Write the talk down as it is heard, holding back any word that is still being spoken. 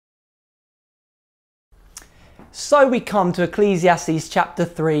So we come to Ecclesiastes chapter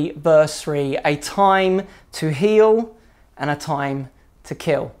 3, verse 3, a time to heal and a time to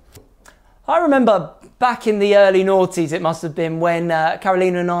kill. I remember back in the early noughties, it must have been, when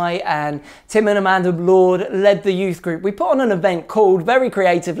Carolina and I and Tim and Amanda Lord led the youth group. We put on an event called, very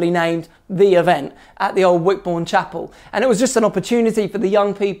creatively named, The Event at the old Wickbourne Chapel. And it was just an opportunity for the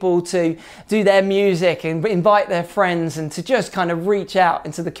young people to do their music and invite their friends and to just kind of reach out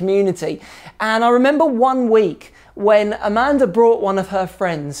into the community. And I remember one week when Amanda brought one of her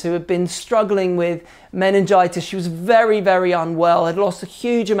friends who had been struggling with meningitis. She was very, very unwell, had lost a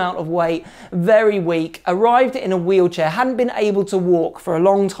huge amount of weight, very weak, arrived in a wheelchair, hadn't been able to walk for a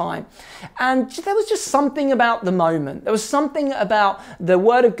long time. And there was just something about the moment. There was something about the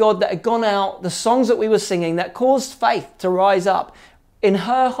word of God that had gone out, the songs that we were singing, that caused faith to rise up in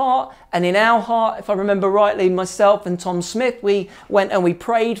her heart and in our heart. If I remember rightly, myself and Tom Smith, we went and we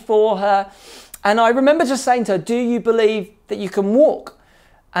prayed for her. And I remember just saying to her, "Do you believe that you can walk?"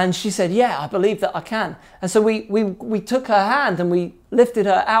 And she said, "Yeah, I believe that I can." And so we took her hand and we lifted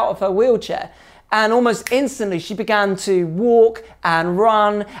her out of her wheelchair. And almost instantly she began to walk and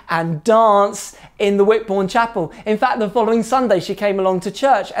run and dance in the Wickbourne Chapel. In fact, the following Sunday she came along to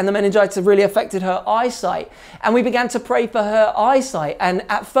church and the meningitis had really affected her eyesight. And we began to pray for her eyesight. And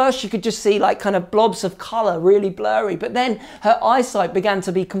at first she could just see like kind of blobs of colour, really blurry. But then her eyesight began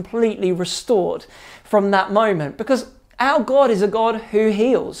to be completely restored from that moment. Because our God is a God who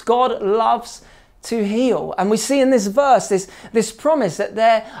heals. God loves to heal. And we see in this verse, this promise that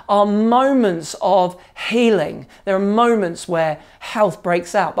there are moments of healing. There are moments where health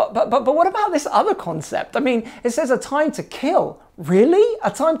breaks out. But what about this other concept? I mean, it says a time to kill. Really? A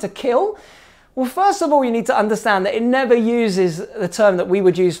time to kill? Well, first of all, you need to understand that it never uses the term that we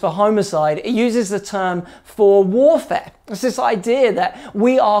would use for homicide. It uses the term for warfare. It's this idea that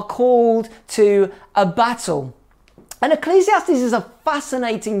we are called to a battle. And Ecclesiastes is a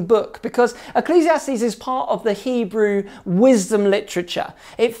fascinating book because Ecclesiastes is part of the Hebrew wisdom literature.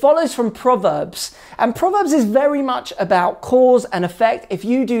 It follows from Proverbs, and Proverbs is very much about cause and effect. If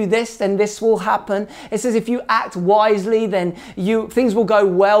you do this, then this will happen. It says if you act wisely, then things will go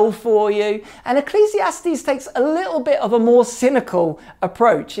well for you. And Ecclesiastes takes a little bit of a more cynical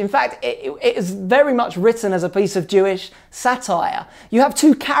approach. In fact, it is very much written as a piece of Jewish satire. You have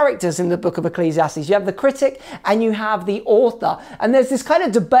two characters in the book of Ecclesiastes. You have the critic and you have the author. And there's this kind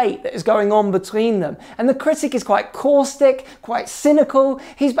of debate that is going on between them. And the critic is quite caustic, quite cynical.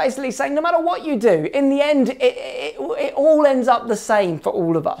 He's basically saying no matter what you do, in the end, it all ends up the same for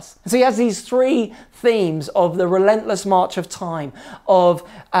all of us. So he has these three themes of the relentless march of time, of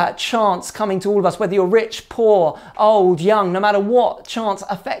chance coming to all of us, whether you're rich, poor, old, young, no matter what, chance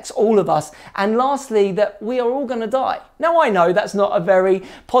affects all of us. And lastly, that we are all going to die. Now, I know that's not a very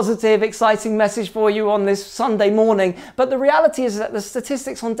positive, exciting message for you on this Sunday morning, but the reality is that the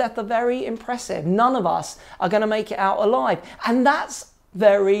statistics on death are very impressive. None of us are going to make it out alive. And that's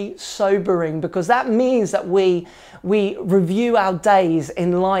very sobering because that means that we review our days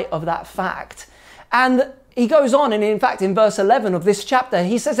in light of that fact. And he goes on, and in fact, in verse 11 of this chapter,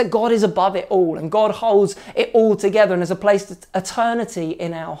 he says that God is above it all and God holds it all together and there's a place to eternity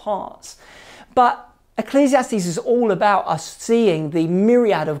in our hearts. But Ecclesiastes is all about us seeing the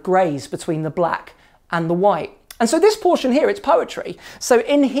myriad of greys between the black and the white. And so this portion here, it's poetry. So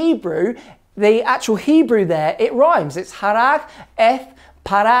in Hebrew, the actual Hebrew there, it rhymes. It's harag, eth,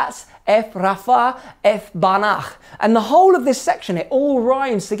 paratz, ef rafa, ef banach. And the whole of this section, it all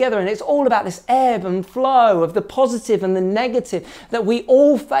rhymes together and it's all about this ebb and flow of the positive and the negative that we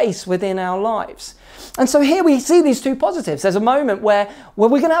all face within our lives. And so here we see these two positives. There's a moment where we're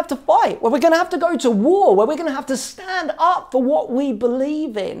going to have to fight, where we're going to have to go to war, where we're going to have to stand up for what we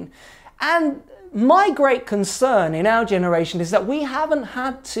believe in. And my great concern in our generation is that we haven't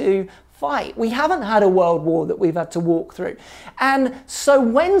had to fight. We haven't had a world war that we've had to walk through. And so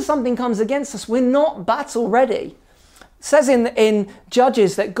when something comes against us, we're not battle ready. It says in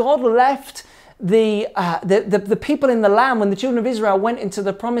Judges that God left the people in the land when the children of Israel went into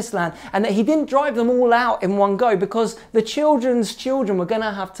the promised land, and that he didn't drive them all out in one go because the children's children were going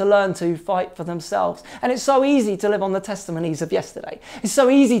to have to learn to fight for themselves. And it's so easy to live on the testimonies of yesterday. It's so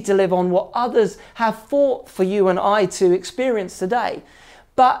easy to live on what others have fought for you and I to experience today.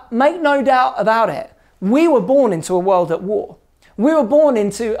 But make no doubt about it, we were born into a world at war. We were born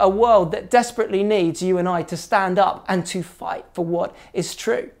into a world that desperately needs you and I to stand up and to fight for what is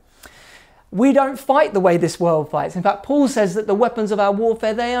true. We don't fight the way this world fights. In fact, Paul says that the weapons of our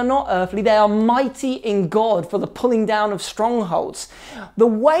warfare, they are not earthly, they are mighty in God for the pulling down of strongholds. The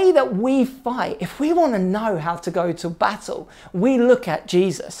way that we fight, if we want to know how to go to battle, we look at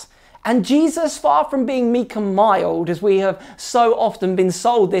Jesus. And Jesus, far from being meek and mild, as we have so often been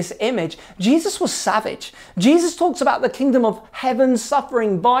sold this image, Jesus was savage. Jesus talks about the kingdom of heaven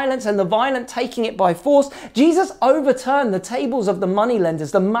suffering violence and the violent taking it by force. Jesus overturned the tables of the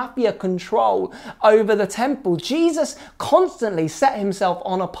moneylenders, the mafia control over the temple. Jesus constantly set himself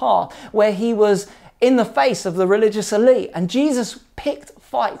on a path where he was in the face of the religious elite, and Jesus picked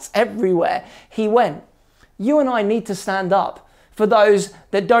fights everywhere he went. You and I need to stand up for those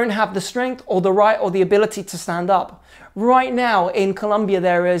that don't have the strength or the right or the ability to stand up. Right now in Colombia,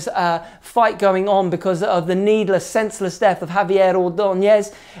 there is a fight going on because of the needless, senseless death of Javier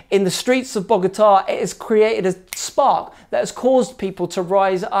Ordóñez in the streets of Bogotá. It has created a spark that has caused people to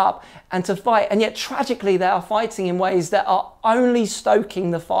rise up and to fight. And yet, tragically, they are fighting in ways that are only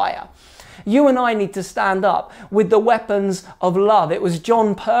stoking the fire. You and I need to stand up with the weapons of love. It was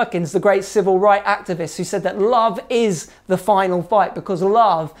John Perkins, the great civil rights activist, who said that love is the final fight because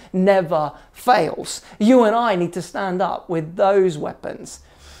love never fails. You and I need to stand up with those weapons.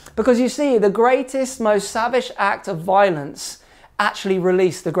 Because you see, the greatest, most savage act of violence actually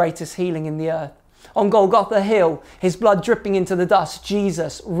released the greatest healing in the earth. On Golgotha Hill, his blood dripping into the dust,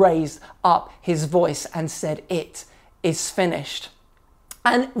 Jesus raised up his voice and said, "It is finished."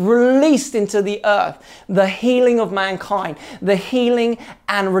 And released into the earth the healing of mankind, the healing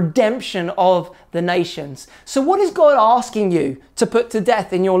and redemption of the nations. So what is God asking you to put to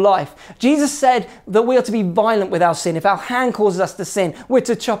death in your life? Jesus said that we are to be violent with our sin. If our hand causes us to sin, we're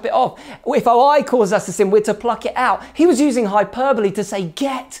to chop it off. If our eye causes us to sin, we're to pluck it out. He was using hyperbole to say,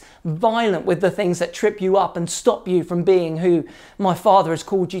 get violent with the things that trip you up and stop you from being who my Father has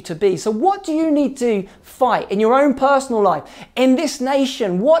called you to be. So what do you need to fight in your own personal life, in this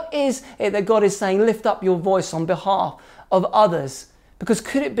nation? What is it that God is saying? Lift up your voice on behalf of others. Because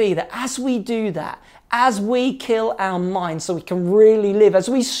could it be that as we do that, as we kill our minds so we can really live, as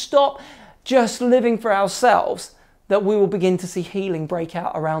we stop just living for ourselves, that we will begin to see healing break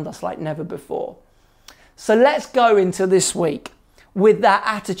out around us like never before. So let's go into this week with that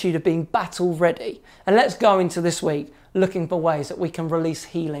attitude of being battle ready. And let's go into this week looking for ways that we can release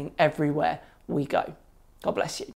healing everywhere we go. God bless you.